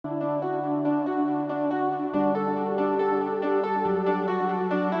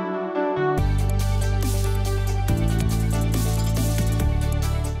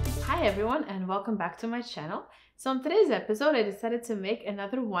welcome back to my channel. So in today's episode, I decided to make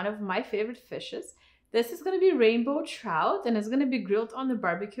another one of my favorite fishes. This is going to be rainbow trout and it's going to be grilled on the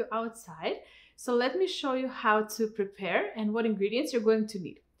barbecue outside. So let me show you how to prepare and what ingredients you're going to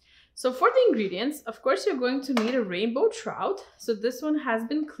need. So for the ingredients, of course, you're going to need a rainbow trout. So this one has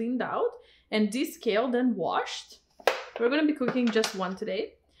been cleaned out and descaled and washed. We're going to be cooking just one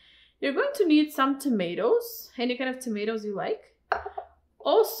today. You're going to need some tomatoes, any kind of tomatoes you like.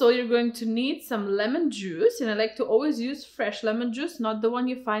 Also, you're going to need some lemon juice, and I like to always use fresh lemon juice, not the one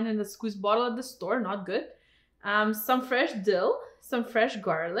you find in the squeeze bottle at the store, not good. Some fresh dill, some fresh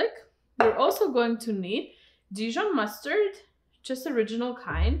garlic. You're also going to need Dijon mustard, just original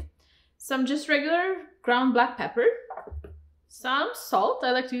kind, some just regular ground black pepper, some salt. I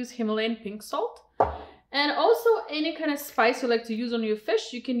like to use Himalayan pink salt. And also any kind of spice you like to use on your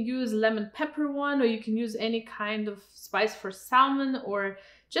fish. You can use lemon pepper one, or you can use any kind of spice for salmon or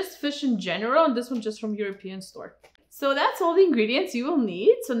just fish in general. And this one just from European store. So that's all the ingredients you will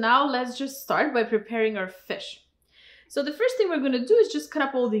need. So now let's just start by preparing our fish. So the first thing we're going to do is just cut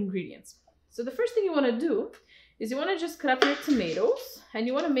up all the ingredients. So the first thing you want to do is you want to just cut up your tomatoes and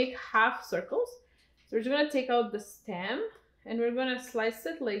you want to make half circles. So we're just going to take out the stem and we're going to slice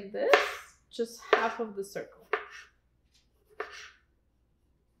it like this. Just half of the circle.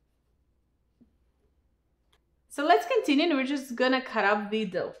 So let's continue, and we're just gonna cut up the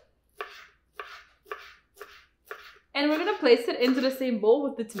dill. And we're gonna place it into the same bowl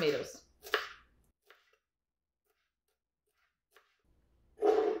with the tomatoes.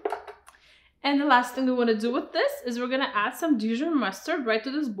 And the last thing we want to do with this is we're gonna add some Dijon mustard right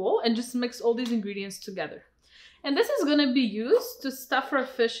to this bowl and just mix all these ingredients together. And this is gonna be used to stuff our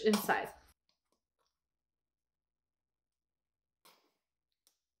fish inside.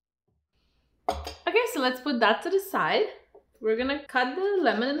 Okay, so let's put that to the side. We're gonna cut the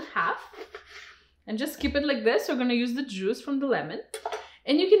lemon in half and just keep it like this. We're gonna use the juice from the lemon.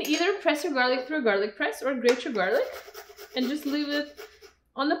 And you can either press your garlic through a garlic press or grate your garlic and just leave it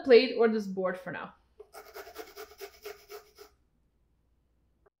on the plate or this board for now.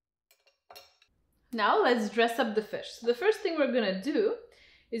 Now let's dress up the fish. So the first thing we're gonna do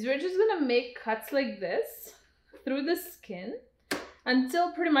is we're just gonna make cuts like this through the skin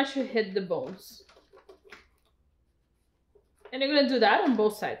until pretty much you hit the bones. And you're going to do that on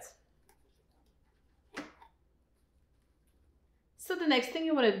both sides. So the next thing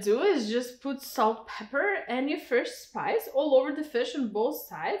you want to do is just put salt, pepper, and your fish spice all over the fish on both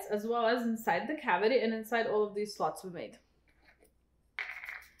sides, as well as inside the cavity and inside all of these slots we made.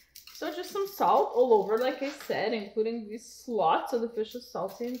 So just some salt all over, like I said, including these slots so the fish is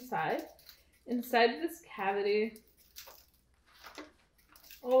salty inside this cavity,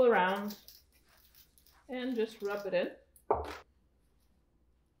 all around, and just rub it in.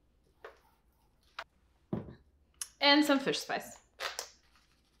 And some fish spice.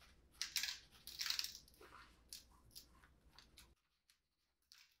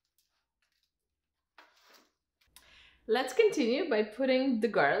 Let's continue by putting the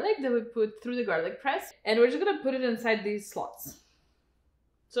garlic that we put through the garlic press, and we're just gonna put it inside these slots.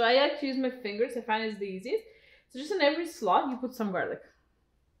 So I like to use my fingers, I find it's the easiest. So just in every slot you put some garlic.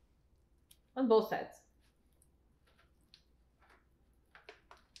 On both sides.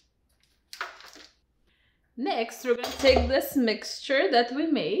 Next, we're going to take this mixture that we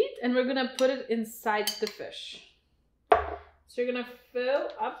made and we're going to put it inside the fish. So you're going to fill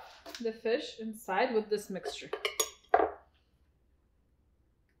up the fish inside with this mixture. You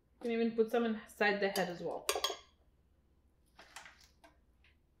can even put some inside the head as well.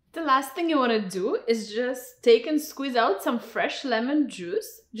 The last thing you want to do is just take and squeeze out some fresh lemon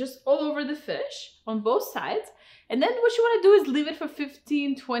juice just all over the fish on both sides. And then what you want to do is leave it for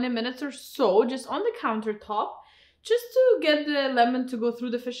 15-20 minutes or so just on the countertop, just to get the lemon to go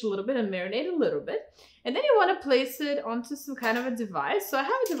through the fish a little bit and marinate a little bit. And then you want to place it onto some kind of a device. So I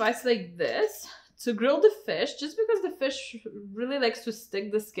have a device like this to grill the fish, just because the fish really likes to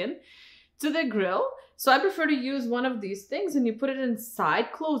stick the skin to the grill. So I prefer to use one of these things, and you put it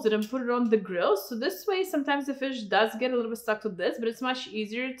inside, close it, and put it on the grill. So this way, sometimes the fish does get a little bit stuck to this, but it's much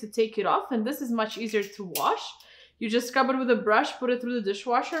easier to take it off, and this is much easier to wash. You just scrub it with a brush, put it through the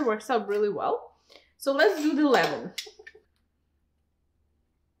dishwasher, works out really well. So let's do the lemon.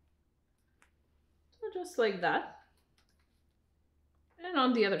 So just like that. And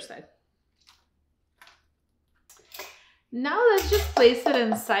on the other side. Now let's just place it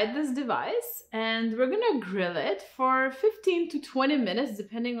inside this device and we're gonna grill it for 15-20 minutes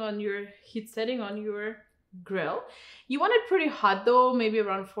depending on your heat setting on your grill. You want it pretty hot though, maybe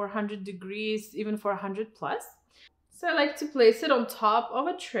around 400 degrees, even 400 plus. So I like to place it on top of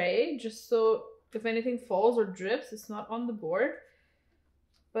a tray, just so if anything falls or drips, it's not on the board,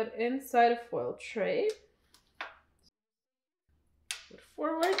 but inside a foil tray. Put it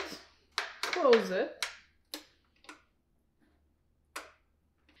forward, close it.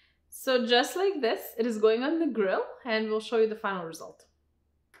 So just like this, it is going on the grill, and we'll show you the final result.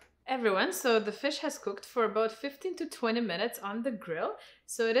 Everyone, so the fish has cooked for about 15 to 20 minutes on the grill,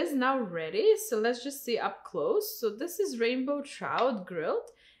 so it is now ready. So let's just see up close. So this is rainbow trout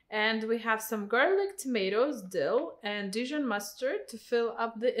grilled, and we have some garlic, tomatoes, dill, and Dijon mustard to fill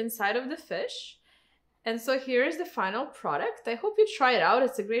up the inside of the fish. And so here is the final product. I hope you try it out.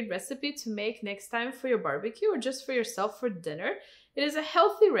 It's a great recipe to make next time for your barbecue or just for yourself for dinner. It is a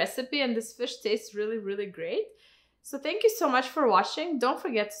healthy recipe, and this fish tastes really, really great. So thank you so much for watching. Don't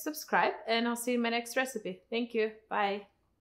forget to subscribe, and I'll see you in my next recipe. Thank you. Bye.